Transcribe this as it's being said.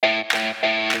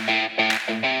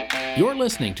You're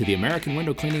listening to the American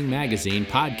Window Cleaning Magazine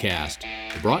podcast,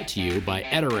 brought to you by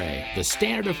Ettore, the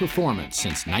standard of performance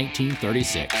since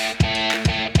 1936.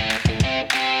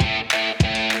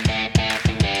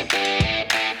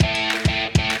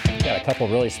 Got a couple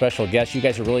really special guests you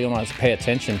guys are really want to pay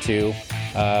attention to.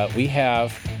 We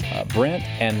have Brent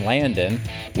and Landon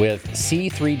with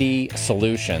C3D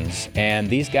Solutions, and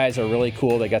these guys are really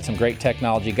cool. They got some great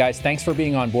technology. Guys, thanks for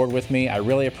being on board with me. I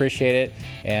really appreciate it,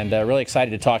 and really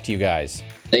excited to talk to you guys.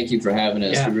 Thank you for having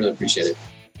us. We really appreciate it.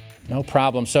 No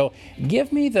problem. So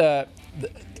give me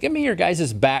give me your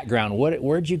guys' background.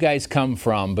 Where'd you guys come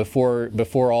from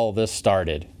before all this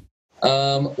started?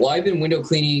 Well, I've been window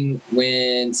cleaning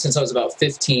since I was about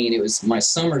 15. It was my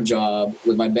summer job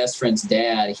with my best friend's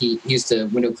dad. He used to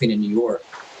window clean in New York,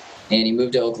 and he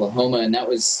moved to Oklahoma, and that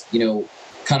was,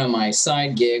 kind of my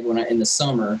side gig in the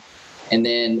summer. And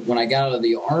then when I got out of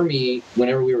the Army,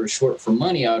 whenever we were short for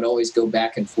money, I would always go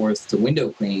back and forth to window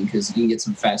cleaning because you can get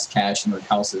some fast cash in their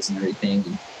houses and everything.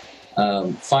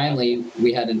 And, finally,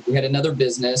 we had another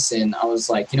business, and I was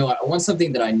like, I want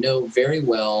something that I know very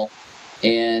well.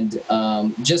 And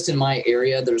just in my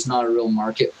area, there's not a real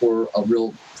market for a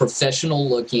real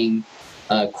professional-looking,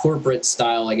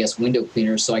 corporate-style, I guess, window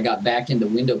cleaner. So I got back into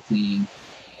window cleaning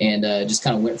and just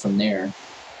kind of went from there.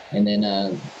 And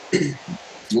then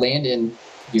Landon,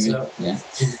 so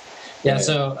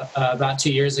about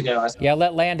 2 years ago.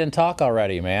 Let Landon talk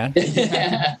already, man.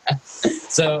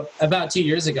 So about 2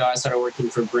 years ago, I started working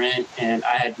for Brent, and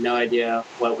I had no idea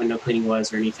what window cleaning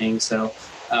was or anything. So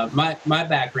my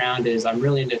background is I'm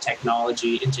really into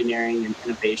technology, engineering, and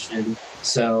innovation.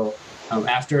 So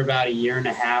after about a year and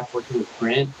a half working with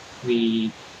Brent,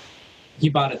 he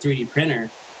bought a 3D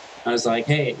printer. I was like,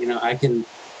 hey,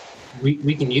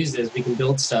 we can use this. We can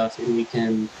build stuff, and we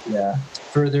can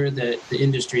further the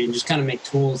industry and just kind of make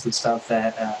tools and stuff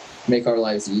that make our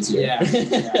lives easier.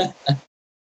 Yeah.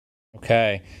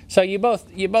 Okay, so you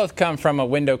both come from a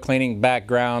window cleaning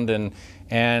background, and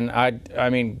I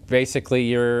mean basically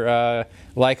you're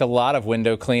like a lot of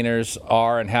window cleaners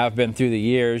are and have been through the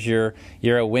years. You're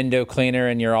a window cleaner,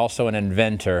 and you're also an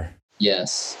inventor.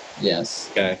 Yes.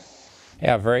 Okay.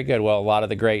 Yeah, very good. Well, a lot of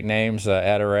the great names,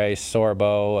 Ettore,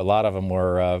 Sorbo, a lot of them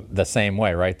were the same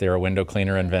way, right? They were window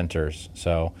cleaner inventors.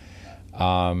 So,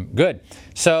 good.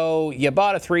 So you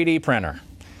bought a 3D printer,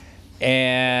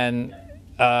 and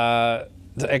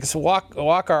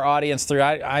walk our audience through.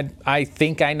 I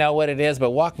think I know what it is, but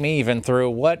walk me even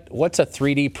through what's a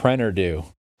 3D printer do?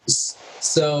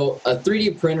 So a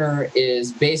 3D printer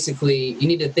is basically, you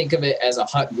need to think of it as a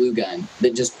hot glue gun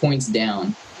that just points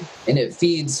down, and it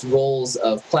feeds rolls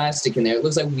of plastic in there. It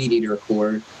looks like weed eater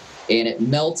cord, and it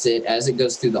melts it as it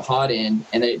goes through the hot end,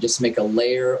 and then it just make a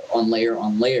layer on layer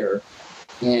on layer.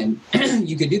 And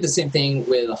you could do the same thing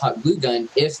with a hot glue gun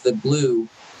if the glue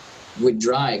would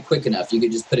dry quick enough. You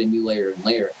could just put a new layer and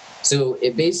layer. So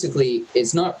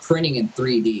it's not printing in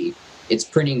 3D. It's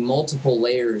printing multiple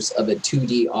layers of a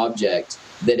 2D object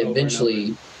that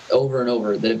eventually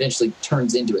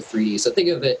turns into a 3D. So think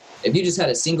of it, if you just had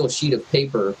a single sheet of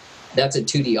paper, that's a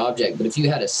 2D object. But if you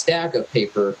had a stack of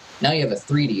paper, now you have a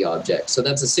 3D object. So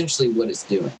that's essentially what it's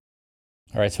doing.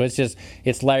 All right, so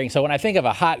it's layering. So when I think of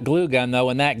a hot glue gun, though,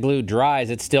 when that glue dries,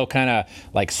 it's still kind of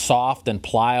like soft and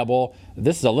pliable.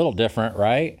 This is a little different,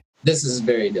 right? This is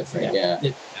very different, yeah.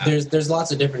 There's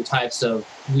lots of different types of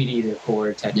weed eater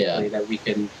cord, technically, that we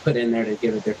can put in there to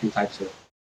give it different types of.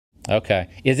 Okay.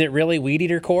 Is it really weed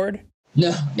eater cord?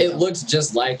 No, it looks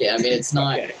just like it. I mean, it's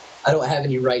not, okay. I don't have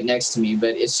any right next to me,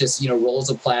 but it's just,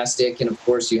 rolls of plastic. And of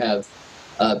course you have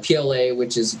PLA,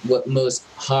 which is what most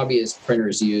hobbyist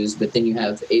printers use. But then you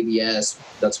have ABS.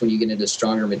 That's when you get into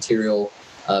stronger material.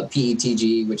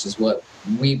 PETG, which is what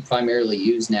we primarily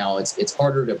use now. It's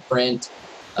harder to print.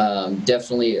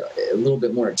 Definitely a little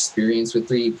bit more experience with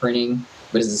 3D printing,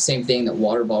 but it's the same thing that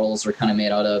water bottles are kind of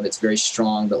made out of. It's very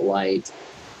strong but light,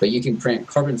 but you can print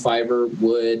carbon fiber,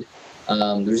 wood.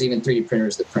 There's even 3D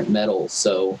printers that print metal.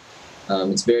 So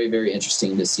it's very, very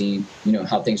interesting to see,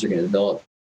 how things are going to develop.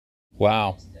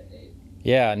 Wow.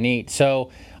 Yeah, neat.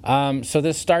 So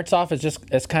this starts off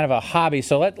as kind of a hobby.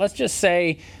 So let's just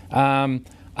say I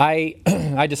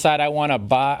decide I want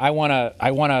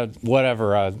to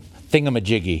whatever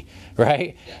thingamajiggy,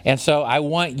 right? And so I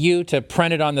want you to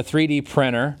print it on the 3D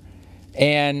printer.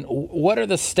 And what are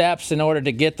the steps in order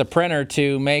to get the printer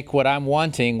to make what I'm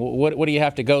wanting? What do you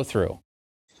have to go through?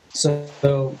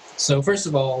 So first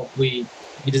of all, we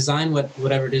design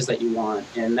whatever it is that you want,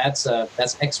 and that's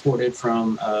exported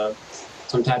from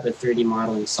some type of 3D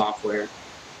modeling software.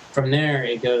 From there,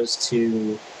 it goes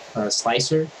to a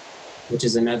slicer, which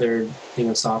is another thing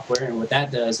of software. And what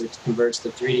that does, it converts the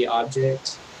 3D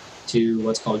object to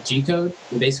what's called G-code.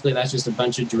 And basically, that's just a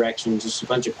bunch of directions, just a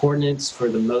bunch of coordinates for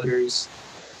the motors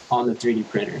on the 3D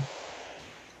printer.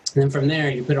 And then from there,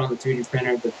 you put it on the 3D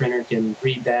printer. The printer can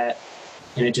read that,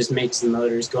 and it just makes the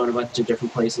motors go in a bunch of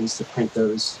different places to print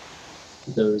those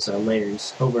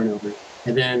layers over and over.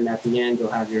 And then at the end,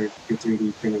 you'll have your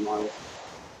 3D printed model.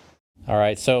 All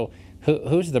right. So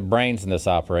who's the brains in this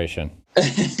operation?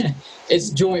 It's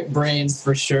joint brains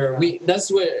for sure.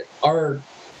 That's what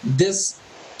this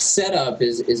setup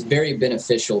is very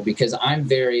beneficial, because I'm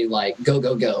very like go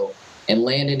go go, and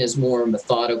Landon is more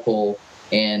methodical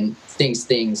and thinks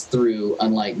things through,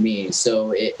 unlike me.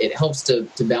 So it helps to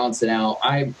balance it out.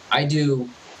 I do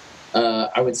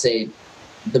I would say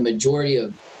the majority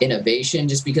of innovation,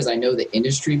 just because I know the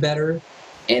industry better,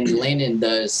 and Landon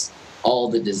does all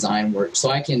the design work.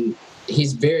 So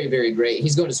he's very, very great.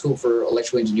 He's going to school for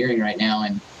electrical engineering right now,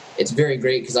 and it's very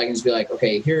great because I can just be like,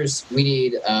 okay, we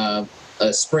need a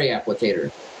spray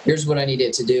applicator. Here's what I need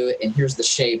it to do, and here's the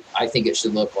shape I think it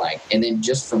should look like. And then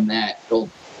just from that, he'll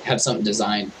have something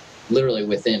designed literally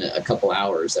within a couple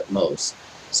hours at most.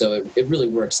 So it really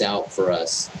works out for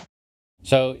us.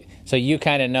 So you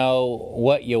kind of know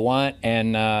what you want,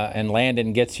 and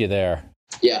Landon gets you there.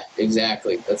 Yeah,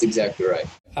 exactly. That's exactly right.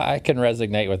 I can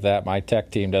resonate with that. My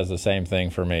tech team does the same thing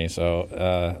for me.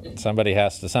 So somebody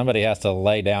has to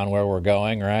lay down where we're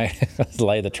going, right?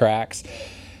 Lay the tracks.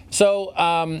 So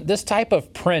this type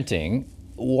of printing,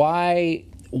 why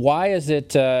is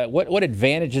it? What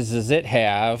advantages does it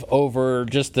have over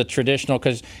just the traditional?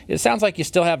 Because it sounds like you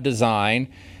still have design.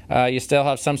 You still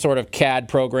have some sort of CAD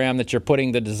program that you're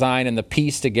putting the design and the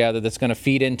piece together that's going to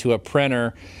feed into a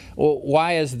printer. Well,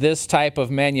 why is this type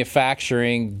of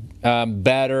manufacturing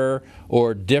better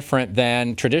or different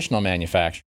than traditional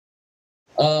manufacturing?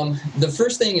 The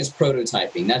first thing is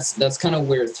prototyping. That's kind of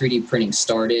where 3D printing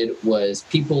started. Was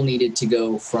people needed to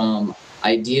go from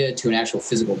idea to an actual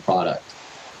physical product.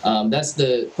 That's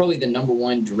probably the number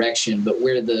one direction. But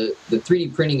where the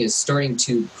 3D printing is starting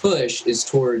to push is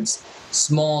towards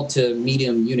small to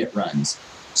medium unit runs.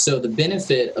 So the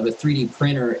benefit of a 3D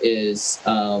printer is,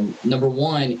 number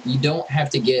one, you don't have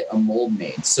to get a mold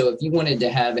made. So if you wanted to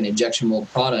have an injection mold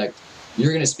product,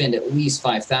 you're going to spend at least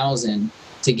 $5,000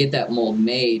 to get that mold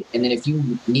made. And then if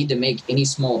you need to make any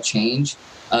small change,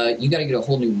 you got to get a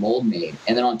whole new mold made.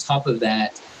 And then on top of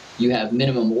that, you have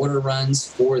minimum order runs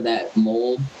for that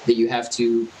mold that you have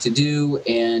to do.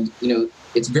 And,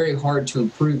 it's very hard to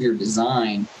improve your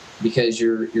design, because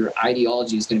your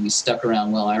ideology is going to be stuck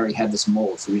around, well, I already have this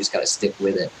mold, so we just got to stick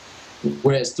with it.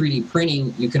 Whereas 3D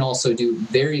printing, you can also do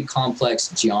very complex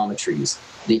geometries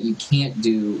that you can't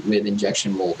do with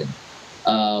injection molding.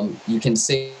 You can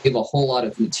save a whole lot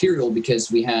of material,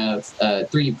 because we have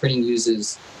 3D printing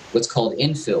uses what's called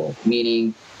infill,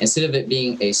 meaning instead of it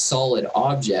being a solid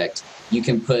object, you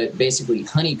can put basically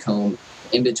honeycomb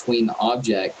in between the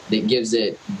object that gives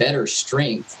it better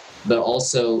strength, but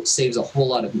also saves a whole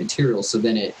lot of material. So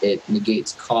then it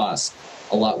negates cost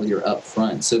a lot with your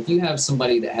upfront. So if you have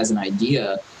somebody that has an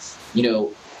idea,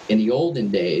 in the olden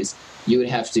days, you would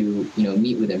have to,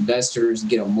 meet with investors,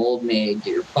 get a mold made,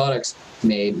 get your products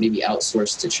made, maybe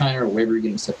outsource to China or wherever you're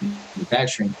getting stuff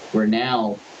manufacturing, where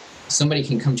now somebody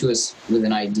can come to us with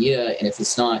an idea, and if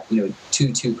it's not,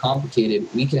 too complicated,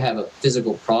 we could have a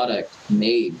physical product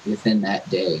made within that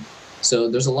day. So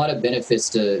there's a lot of benefits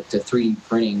to 3D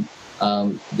printing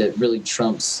that really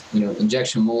trumps,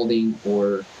 injection molding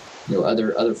or,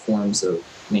 other forms of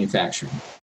manufacturing.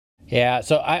 Yeah,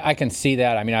 so I can see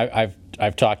that. I mean,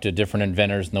 I've talked to different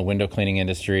inventors in the window cleaning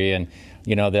industry, and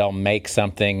they'll make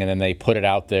something and then they put it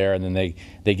out there, and then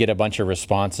they get a bunch of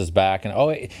responses back, and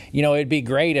it'd be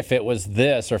great if it was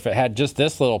this, or if it had just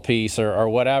this little piece, or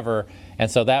whatever. And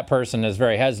so that person is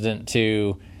very hesitant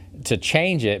to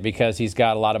change it, because he's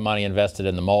got a lot of money invested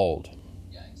in the mold.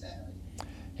 Yeah, exactly.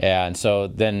 Yeah, and so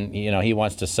then he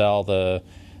wants to sell the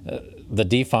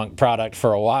defunct product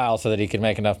for a while so that he can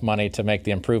make enough money to make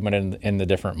the improvement in the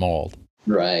different mold.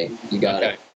 Right, you got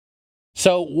it.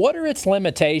 So what are its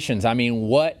limitations? I mean,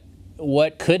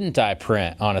 what couldn't I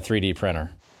print on a 3D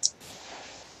printer?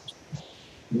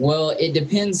 Well, it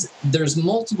depends. There's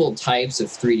multiple types of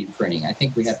 3D printing. I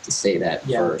think we have to say that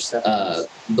first. The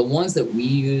ones that we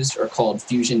used are called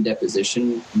fusion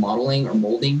deposition modeling or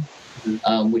molding,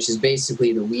 which is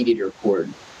basically the weed eater cord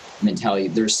mentality.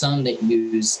 There's some that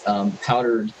use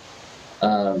powdered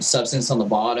substance on the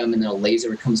bottom, and then a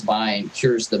laser comes by and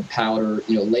cures the powder,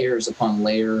 layers upon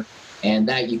layer, and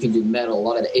that you can do metal. A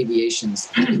lot of the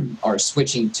aviations are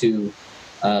switching to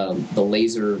the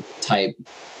laser type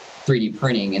 3D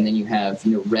printing, and then you have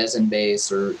resin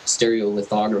based or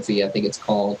stereolithography, I think it's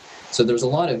called. So there's a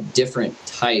lot of different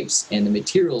types, and the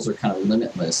materials are kind of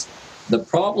limitless. The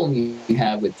problem you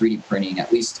have with 3D printing,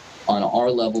 at least on our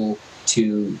level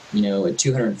to a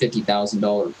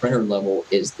 $250,000 printer level,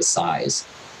 is the size.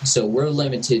 So we're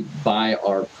limited by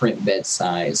our print bed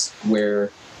size,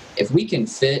 where if we can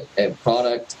fit a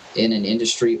product in an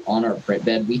industry on our print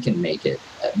bed, we can make it.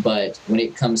 But when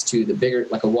it comes to the bigger,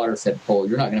 like a water-fed pole,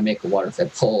 you're not going to make a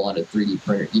water-fed pole on a 3D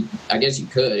printer. I guess you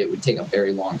could. It would take a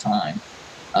very long time.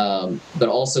 But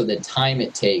also the time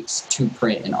it takes to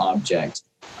print an object.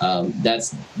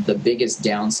 That's the biggest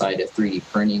downside of 3D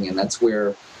printing, and that's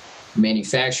where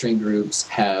manufacturing groups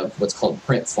have what's called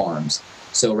print farms.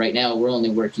 So right now we're only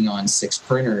working on 6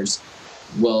 printers.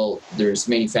 Well, there's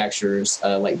manufacturers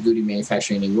like Voodoo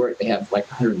Manufacturing in New York. They have like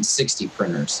 160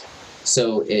 printers.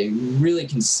 So it really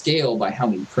can scale by how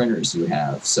many printers you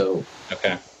have. So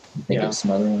think of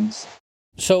some other ones.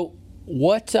 So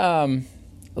what,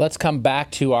 let's come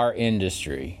back to our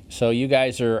industry. So you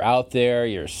guys are out there,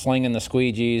 you're slinging the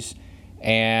squeegees.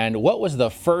 And what was the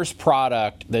first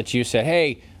product that you said,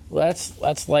 hey,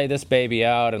 let's lay this baby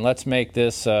out and let's make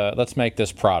this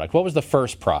product? What was the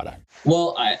first product?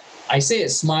 Well, I say it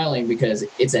smiling because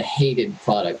it's a hated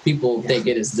product. People think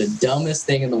it is the dumbest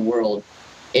thing in the world.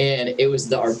 And it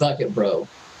was our Bucket Bro,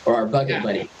 or our Bucket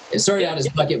Buddy. It started out as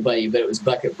Bucket Buddy, but it was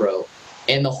Bucket Bro.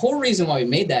 And the whole reason why we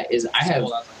made that is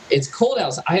it's cold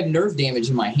outside. I have nerve damage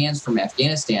in my hands from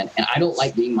Afghanistan, and I don't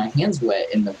like getting my hands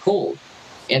wet in the cold.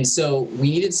 And so we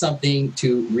needed something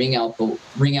to wring out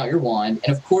your wand.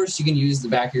 And of course, you can use the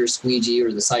back of your squeegee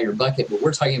or the side of your bucket, but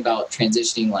we're talking about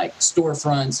transitioning like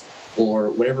storefronts or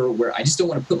whatever, where I just don't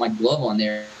want to put my glove on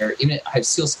there. Even if I have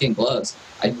sealskin gloves,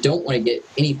 I don't want to get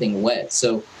anything wet.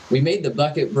 So we made the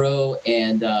Bucket Bro,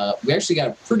 and we actually got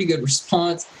a pretty good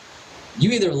response.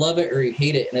 You either love it or you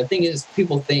hate it. And the thing is,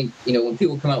 people think, when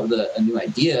people come out with a new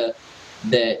idea,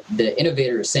 that the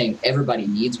innovator is saying everybody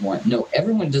needs one. No,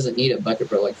 everyone doesn't need a Bucket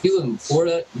Bro. Like if you live in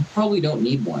Florida, you probably don't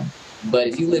need one. But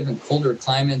if you live in colder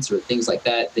climates or things like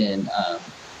that, then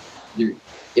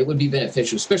it would be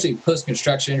beneficial, especially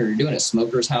post-construction, or you're doing a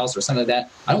smoker's house or something like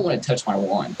that. I don't want to touch my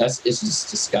wand. It's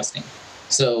just disgusting.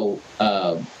 So,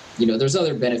 there's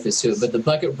other benefits to it. But the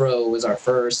Bucket Bro was our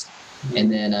first.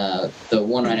 And then the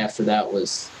one right after that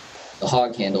was the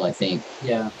Hog Handle, I think.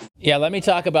 Yeah, let me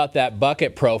talk about that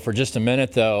Bucket Pro for just a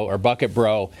minute, though, or Bucket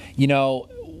Bro.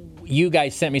 You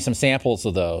guys sent me some samples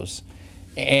of those.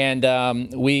 And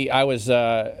I was,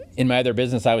 in my other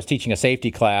business, I was teaching a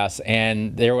safety class,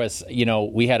 and there was,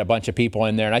 we had a bunch of people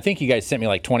in there, and I think you guys sent me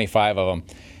like 25 of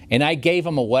them. And I gave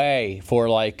them away for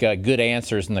like good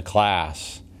answers in the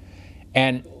class.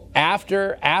 And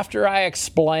after I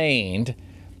explained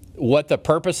what the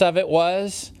purpose of it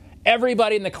was,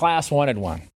 everybody in the class wanted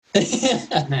one.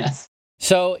 Nice.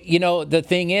 So, the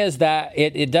thing is that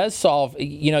it does solve,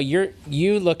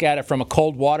 you look at it from a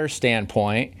cold water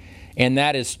standpoint, and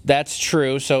that's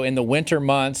true. So in the winter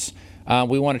months,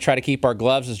 we want to try to keep our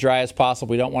gloves as dry as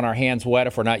possible. We don't want our hands wet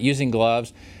if we're not using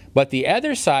gloves. But the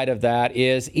other side of that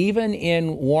is, even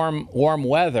in warm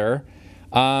weather,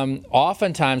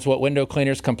 oftentimes what window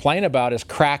cleaners complain about is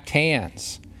cracked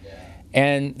hands.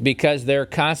 And because they're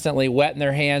constantly wet in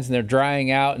their hands and they're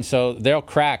drying out, and so they'll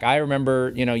crack. I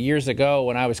remember, years ago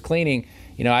when I was cleaning,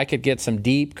 I could get some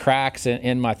deep cracks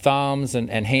in my thumbs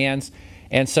and hands.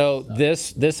 And so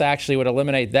this actually would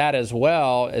eliminate that, as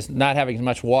well as not having as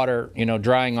much water,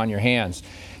 drying on your hands.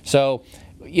 So,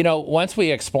 once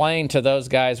we explained to those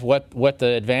guys what the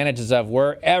advantages of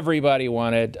were, everybody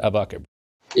wanted a Bucket.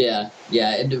 Yeah.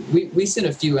 And we sent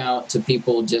a few out to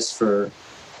people just for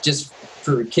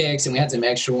kicks, and we had some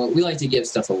extra ones. We like to give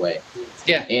stuff away.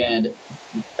 Yeah. And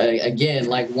again,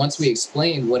 like once we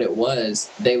explained what it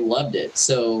was, they loved it.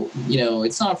 So,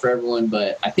 it's not for everyone,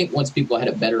 but I think once people had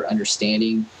a better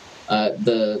understanding,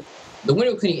 the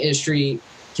window cleaning industry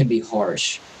can be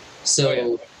harsh.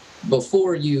 So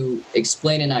before you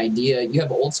explain an idea, you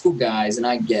have old school guys, and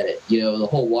I get it. The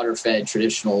whole water-fed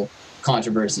traditional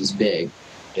controversy is big.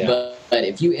 Yeah. But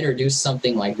if you introduce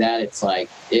something like that, it's like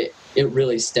it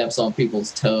really steps on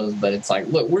people's toes, but it's like,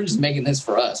 look, we're just making this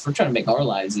for us. We're trying to make our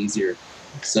lives easier.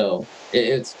 So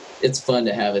it's fun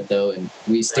to have it, though, and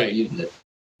we still use it.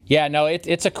 Yeah, no,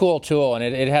 it's a cool tool, and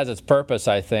it has its purpose,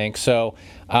 I think. So,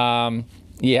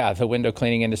 the window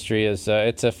cleaning industry is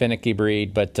it's a finicky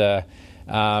breed, but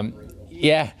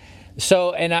yeah.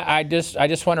 So, and I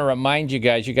just want to remind you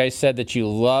guys said that you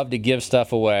love to give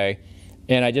stuff away.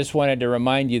 And I just wanted to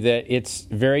remind you that it's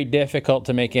very difficult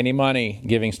to make any money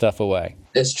giving stuff away.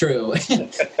 That's true.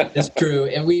 It's true.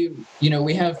 And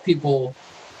we have people,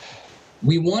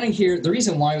 we want to hear the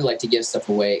reason why we like to give stuff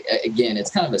away. Again,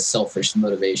 it's kind of a selfish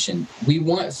motivation. We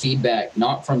want feedback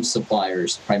not from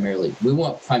suppliers primarily. We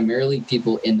want primarily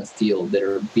people in the field that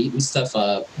are beating stuff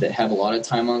up, that have a lot of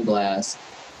time on glass.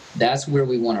 That's where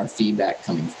we want our feedback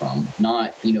coming from,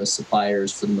 not,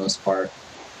 suppliers for the most part.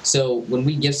 So when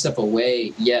we give stuff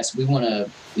away, yes, we want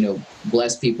to,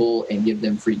 bless people and give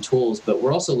them free tools, but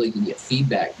we're also looking to get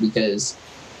feedback because,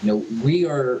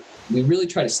 we really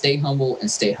try to stay humble and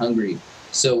stay hungry.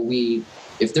 So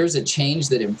if there's a change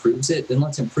that improves it, then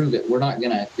let's improve it. You're not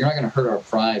gonna hurt our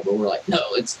pride, but we're like, no,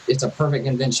 it's a perfect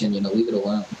invention, leave it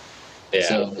alone. Yeah.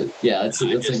 So yeah, that's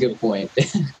a good point.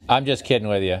 I'm just kidding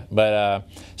with you. But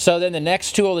so then the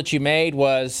next tool that you made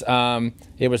was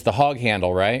it was the hog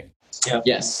handle, right? Yeah.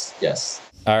 Yes.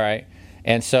 All right.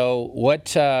 And so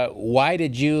why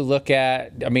did you look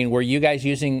at, were you guys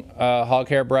using hog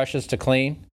hair brushes to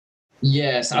clean?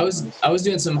 Yes, I was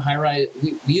doing some high-rise.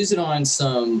 We use it on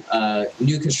some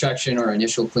new construction or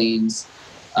initial cleans.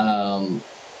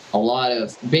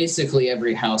 Basically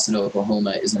every house in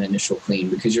Oklahoma is an initial clean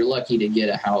because you're lucky to get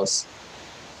a house,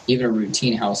 even a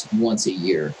routine house, once a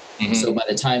year. Mm-hmm. So by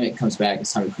the time it comes back,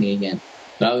 it's time to clean again.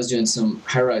 But I was doing some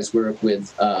high-rise work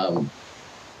with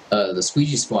the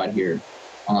Squeegee Squad here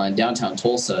on downtown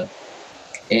Tulsa.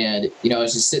 And, I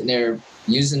was just sitting there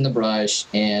using the brush,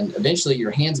 and eventually your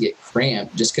hands get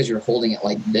cramped just because you're holding it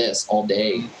like this all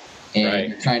day. And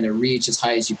You're trying to reach as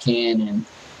high as you can. And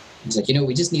it's like,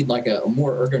 we just need like a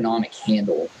more ergonomic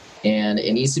handle. And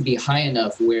it needs to be high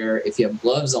enough where if you have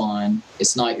gloves on,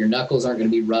 your knuckles aren't going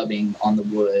to be rubbing on the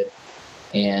wood.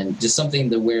 And just something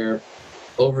to where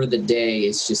over the day,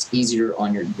 it's just easier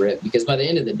on your grip. Because by the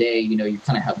end of the day, you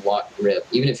kind of have locked grip,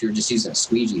 even if you're just using a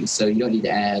squeegee. So you don't need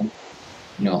to add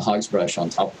a hog's brush on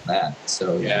top of that.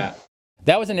 So yeah.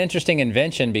 That was an interesting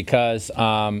invention because,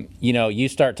 you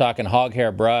start talking hog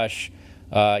hair brush,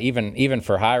 even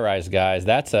for high-rise guys,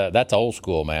 that's old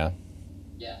school, man.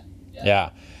 Yeah.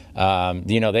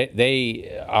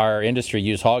 Our industry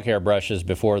used hog hair brushes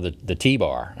before the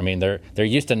T-bar. There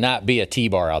used to not be a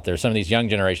T-bar out there. Some of these young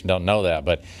generation don't know that,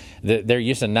 but there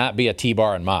used to not be a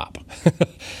T-bar and mop.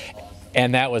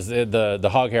 And that was the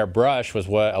hog hair brush was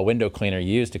what a window cleaner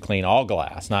used to clean all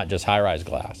glass, not just high-rise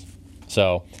glass.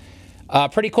 So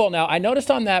pretty cool. Now, I noticed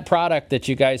on that product that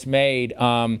you guys made,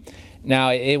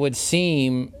 now it would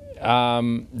seem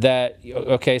that,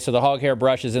 okay, so the hog hair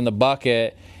brush is in the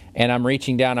bucket, and I'm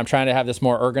reaching down, I'm trying to have this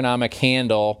more ergonomic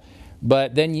handle,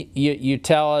 but then you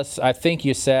tell us, I think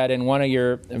you said in one of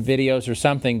your videos or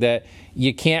something, that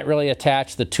you can't really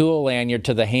attach the tool lanyard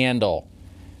to the handle.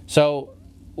 So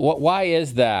why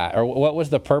is that, or what was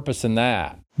the purpose in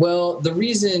that? Well, the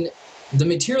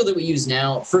material that we use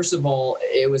now, first of all,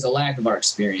 it was a lack of our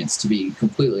experience, to be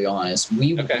completely honest.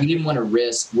 We didn't want to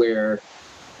risk where,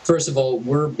 first of all,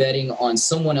 we're betting on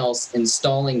someone else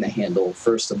installing the handle,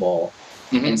 first of all.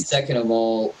 Mm-hmm. And second of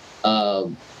all,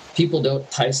 people don't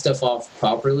tie stuff off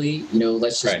properly,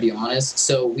 let's just be honest.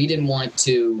 So we didn't want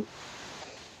to,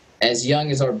 as young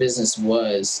as our business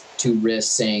was, to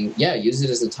risk saying, yeah, use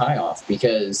it as a tie-off,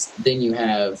 because then you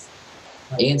have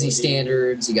ANSI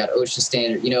standards, you got OSHA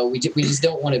standard. We just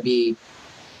don't want to be,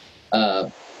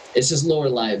 it's just lower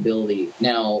liability.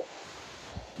 Now,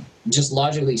 just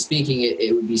logically speaking,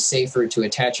 it would be safer to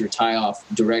attach your tie-off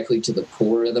directly to the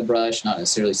core of the brush, not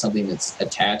necessarily something that's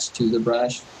attached to the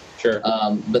brush. Sure.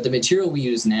 But the material we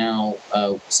use now,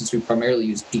 since we primarily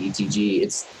use PETG,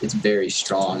 it's very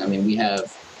strong. We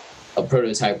have a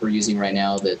prototype we're using right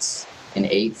now that's an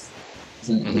eighth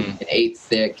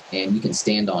thick, and you can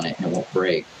stand on it and it won't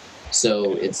break.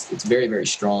 So it's very, very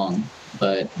strong.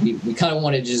 But we kind of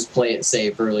wanted to just play it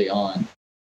safe early on.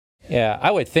 Yeah, I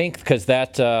would think, because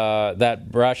that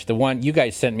brush, the one you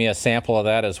guys sent me a sample of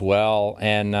that as well,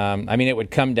 and it would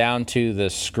come down to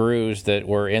the screws that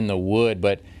were in the wood,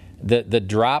 but the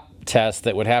drop test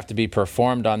that would have to be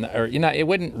performed on it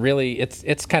wouldn't really.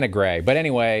 It's kind of gray, but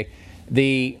anyway,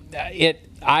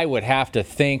 I would have to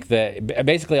think that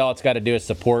basically all it's got to do is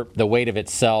support the weight of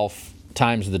itself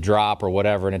times the drop or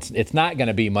whatever, and it's not going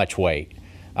to be much weight.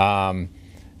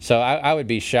 So I would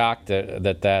be shocked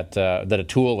that a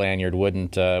tool lanyard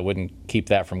wouldn't keep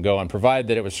that from going, provided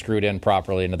that it was screwed in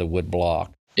properly into the wood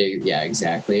block. Yeah,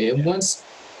 exactly. And once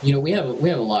we have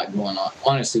a lot going on.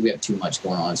 Honestly, we have too much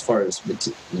going on as far as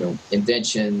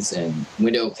inventions and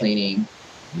window cleaning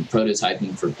and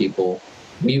prototyping for people.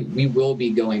 We will be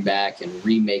going back and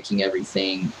remaking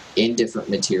everything in different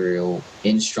material,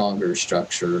 in stronger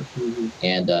structure, mm-hmm.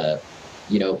 and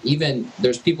even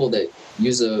there's people that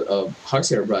use a hog's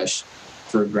hair brush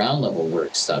for ground level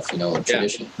work stuff,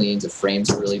 traditional cleans if frames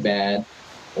are really bad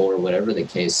or whatever the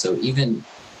case. So even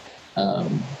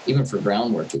even for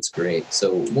groundwork, it's great.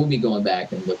 So we'll be going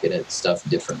back and looking at stuff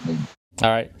differently. All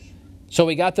right. So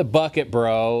we got the bucket,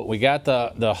 bro. We got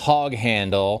the hog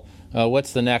handle.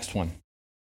 What's the next one?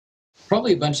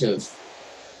 Probably a bunch of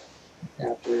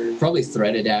probably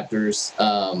thread adapters.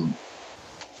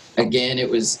 Again, it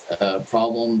was a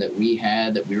problem that we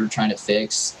had that we were trying to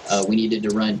fix. We needed to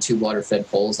run 2 water-fed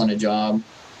poles on a job.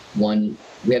 One,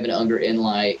 we have an under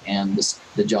inlight, and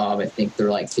the job, I think they're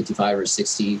like 55 or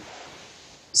 60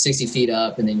 feet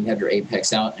up, and then you have your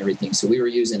apex out and everything. So we were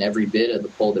using every bit of the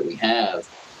pole that we have.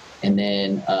 And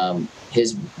then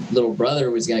his little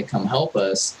brother was going to come help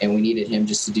us, and we needed him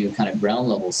just to do kind of ground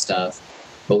level stuff.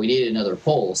 But we needed another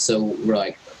pole. So we're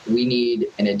like, we need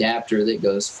an adapter that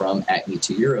goes from Acme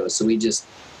to Euro. So we just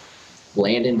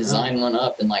land and design one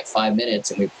up in like 5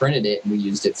 minutes, and we printed it, and we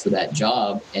used it for that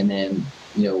job. And then,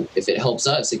 you know, if it helps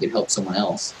us, it could help someone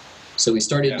else. So we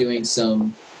started doing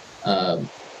some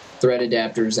thread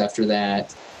adapters after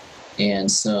that,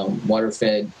 and some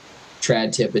water-fed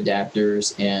trad tip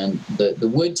adapters. And the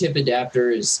wood tip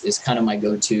adapter is kind of my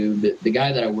go-to. The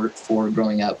guy that I worked for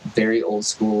growing up, very old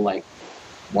school, like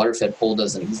water-fed pole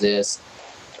doesn't exist.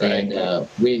 Right. And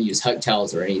we didn't use huck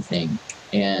towels or anything.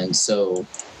 And so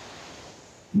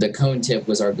the cone tip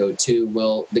was our go-to.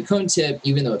 Well, the cone tip,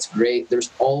 even though it's great,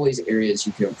 there's always areas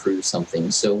you can improve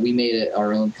something. So we made it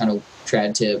our own kind of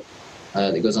trad tip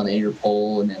that goes on the inner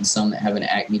pole, and then some that have an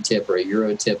Acme tip or a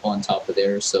Euro tip on top of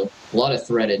there. So a lot of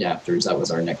thread adapters. That was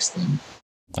our next thing.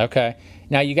 Okay.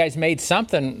 Now you guys made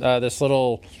something, this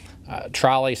little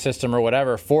trolley system or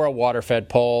whatever, for a water-fed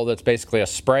pole that's basically a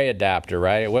spray adapter,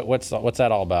 right? What's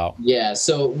that all about? Yeah,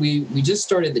 so we just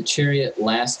started the Chariot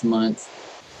last month,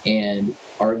 and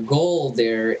our goal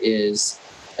there is,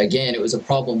 again, it was a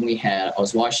problem we had. I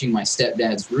was washing my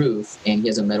stepdad's roof, and he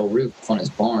has a metal roof on his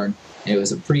barn, and it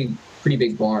was a pretty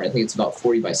big barn. I think it's about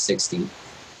 40 by 60.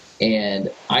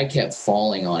 And I kept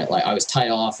falling on it. Like, I was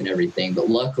tied off and everything, but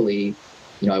luckily,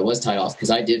 you know, I was tied off because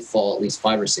I did fall at least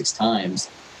 5 or 6 times,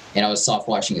 and I was soft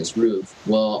washing his roof.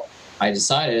 Well, I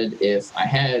decided if I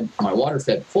had my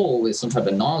water-fed pole with some type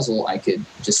of nozzle, I could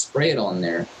just spray it on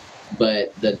there.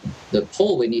 But the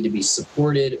pole would need to be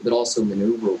supported, but also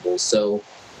maneuverable. So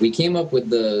we came up with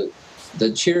the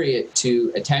Chariot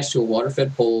to attach to a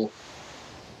water-fed pole,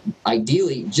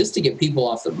 ideally just to get people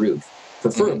off the roof,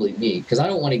 preferably me, because I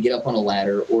don't want to get up on a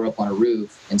ladder or up on a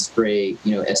roof and spray,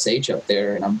 you know, SH up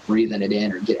there and I'm breathing it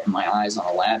in or getting my eyes on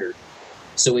a ladder.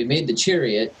 So we made the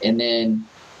Chariot, and then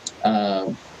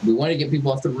we wanted to get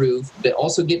people off the roof, but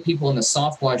also get people in the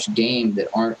soft wash game that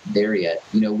aren't there yet.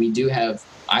 You know,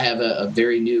 I have a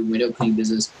very new window cleaning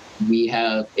business. We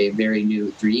have a very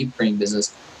new 3D printing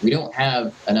business. We don't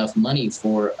have enough money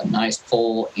for a nice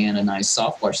pole and a nice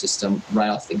soft wash system right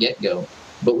off the get-go,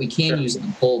 but we can use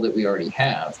the pole that we already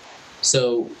have.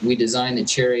 So we designed the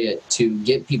Chariot to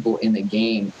get people in the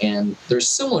game, and there's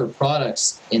similar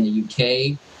products in the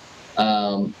UK.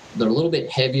 They're a little bit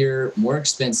heavier, more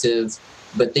expensive,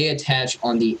 but they attach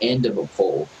on the end of a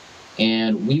pole.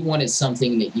 And we wanted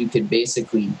something that you could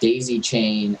basically daisy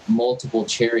chain multiple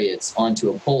Chariots onto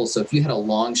a pole. So if you had a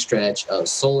long stretch of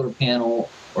solar panel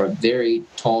or a very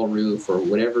tall roof or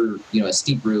whatever, you know, a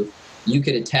steep roof, you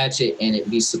could attach it and it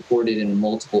be supported in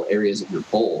multiple areas of your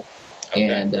pole. Okay.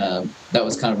 And that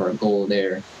was kind of our goal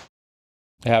there.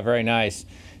 Yeah, very nice.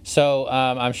 So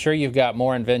I'm sure you've got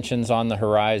more inventions on the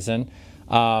horizon.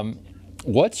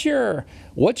 What's your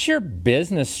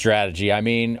business strategy? I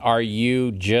mean, are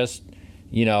you just,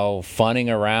 you know, funning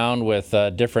around with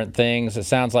different things? It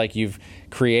sounds like you've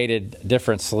created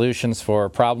different solutions for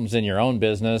problems in your own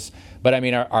business. But I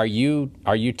mean, are you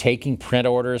taking print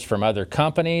orders from other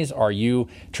companies? Are you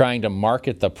trying to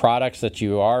market the products that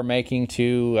you are making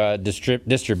to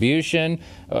distribution?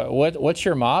 What's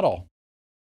your model?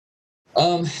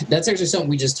 That's actually something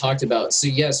we just talked about. So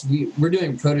yes, we're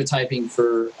doing prototyping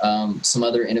for some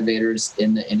other innovators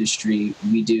in the industry.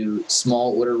 We do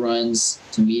small order runs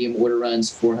to medium order runs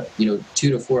for 200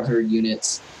 to 400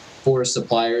 units for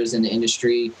suppliers in the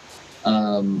industry.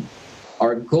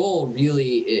 Our goal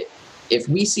really, if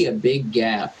we see a big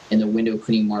gap in the window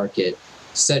cleaning market,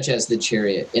 such as the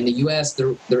Chariot in the U.S.,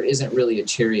 there isn't really a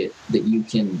Chariot that you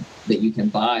can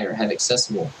buy or have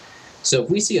accessible. So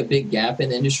if we see a big gap in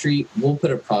the industry, we'll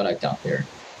put a product out there.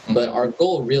 But our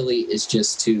goal really is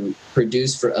just to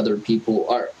produce for other people.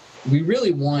 We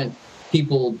really want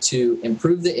people to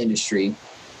improve the industry,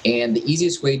 and the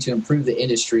easiest way to improve the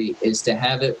industry is to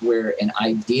have it where an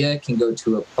idea can go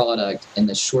to a product in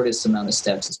the shortest amount of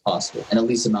steps as possible and the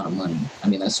least amount of money. I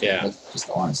mean, that's just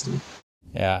the honesty.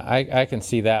 Yeah, I can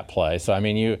see that play. So I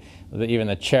mean, even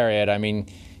the Chariot, I mean,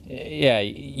 Yeah,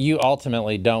 you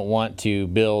ultimately don't want to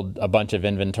build a bunch of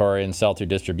inventory and sell through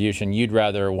distribution. You'd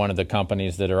rather one of the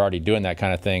companies that are already doing that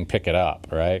kind of thing pick it up,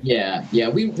 right? Yeah.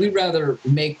 We'd rather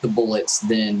make the bullets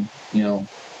than,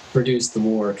 produce the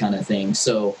war kind of thing.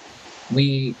 So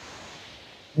we're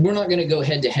not going to go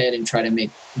head to head and try to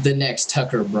make the next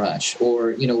Tucker brush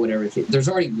or, whatever. There's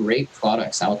already great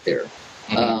products out there.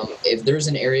 Mm-hmm. If there's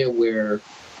an area where,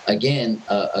 again,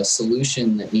 a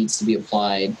solution that needs to be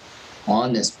applied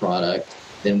on this product,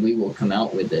 then we will come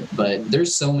out with it. But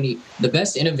there's so many, the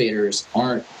best innovators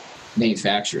aren't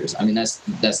manufacturers. I mean, that's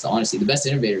the honesty. The best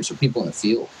innovators are people in the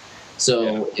field.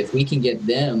 So if we can get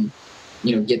them,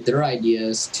 get their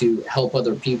ideas to help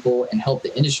other people and help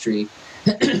the industry,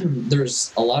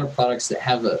 there's a lot of products that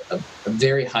have a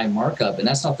very high markup, and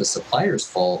that's not the supplier's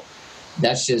fault.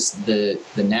 That's just the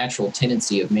natural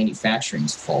tendency of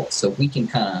manufacturing's fault. So if we can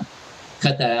kind of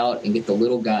cut that out and get the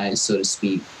little guys, so to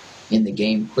speak, in the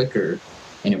game quicker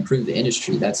and improve the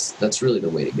industry, that's really the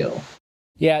way to go.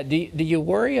 Yeah. Do you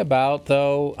worry about,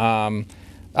 though,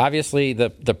 obviously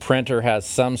the printer has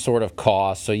some sort of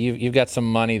cost, so you've got some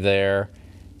money there.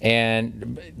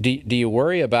 And do you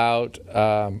worry about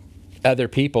other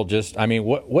people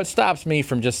what stops me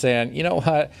from just saying, you know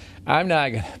what, I'm not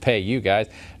going to pay you guys.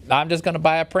 I'm just going to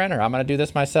buy a printer. I'm going to do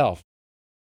this myself.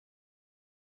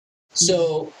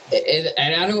 So,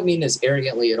 and I don't mean this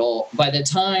arrogantly at all. By the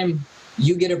time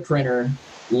you get a printer,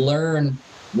 learn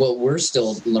what we're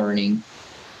still learning,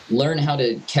 learn how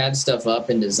to CAD stuff up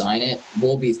and design it,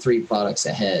 we'll be 3 products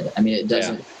ahead. I mean, it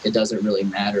doesn't really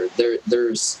matter.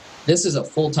 This is a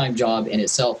full-time job in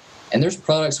itself. And there's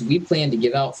products we plan to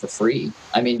give out for free.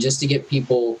 I mean, just to get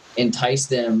people, entice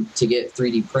them to get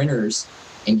 3D printers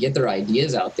and get their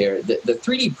ideas out there. The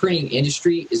 3D printing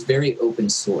industry is very open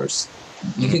source.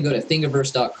 You can go to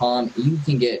Thingiverse.com. You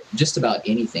can get just about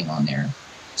anything on there.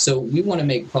 So we want to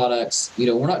make products,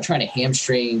 we're not trying to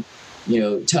hamstring,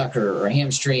 Tucker or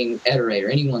hamstring Ederate or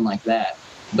anyone like that.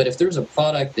 But if there's a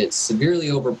product that's severely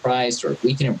overpriced, or if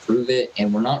we can improve it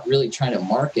and we're not really trying to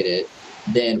market it,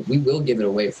 then we will give it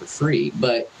away for free.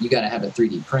 But you got to have a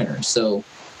 3D printer. So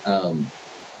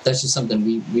that's just something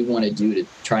we want to do to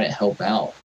try to help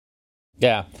out.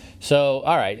 Yeah. So,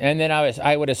 all right. And then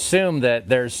I would assume that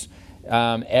there's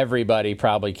everybody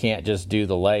probably can't just do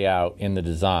the layout in the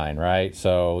design, right?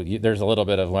 So there's a little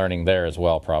bit of learning there as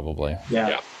well, probably.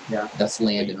 Yeah. That's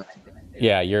Landon right there.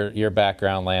 Yeah, your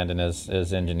background, Landon,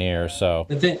 is engineer. So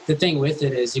the thing with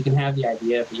it is you can have the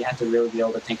idea, but you have to really be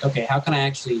able to think, okay, how can I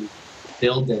actually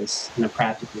build this in a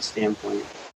practical standpoint?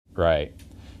 Right.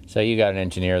 So you got an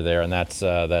engineer there, and that's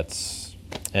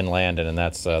in Landon, and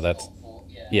that's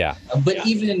yeah. But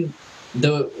even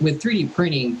with 3D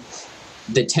printing,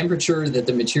 the temperature that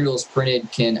the material is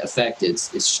printed can affect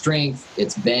its strength,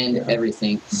 its bend,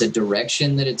 everything, the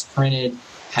direction that it's printed,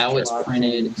 how it's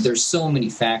printed. There's so many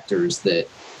factors that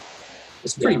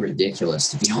it's pretty ridiculous,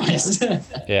 to be honest.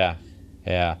 Yeah.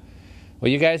 Well,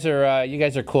 you guys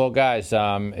are cool guys.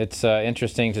 It's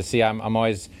interesting to see. I'm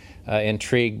always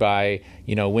intrigued by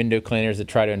window cleaners that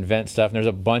try to invent stuff. And there's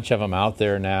a bunch of them out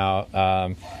there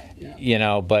now.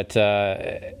 But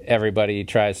everybody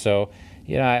tries. So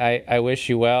I wish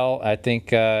you well. I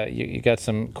think you got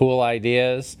some cool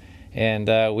ideas. And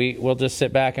we'll just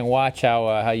sit back and watch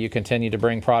how you continue to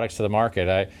bring products to the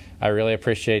market. I really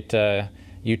appreciate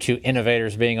you 2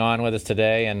 innovators being on with us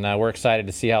today, and we're excited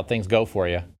to see how things go for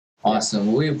you. Awesome.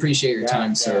 Well, we appreciate your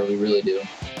time, sir. We really do.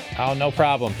 Oh, no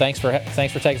problem. Thanks for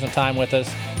taking some time with us.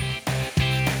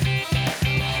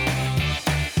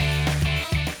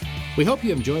 We hope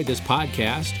you enjoyed this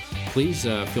podcast. Please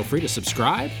feel free to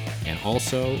subscribe and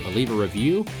also leave a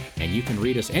review, and you can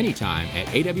read us anytime at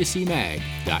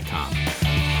awcmag.com.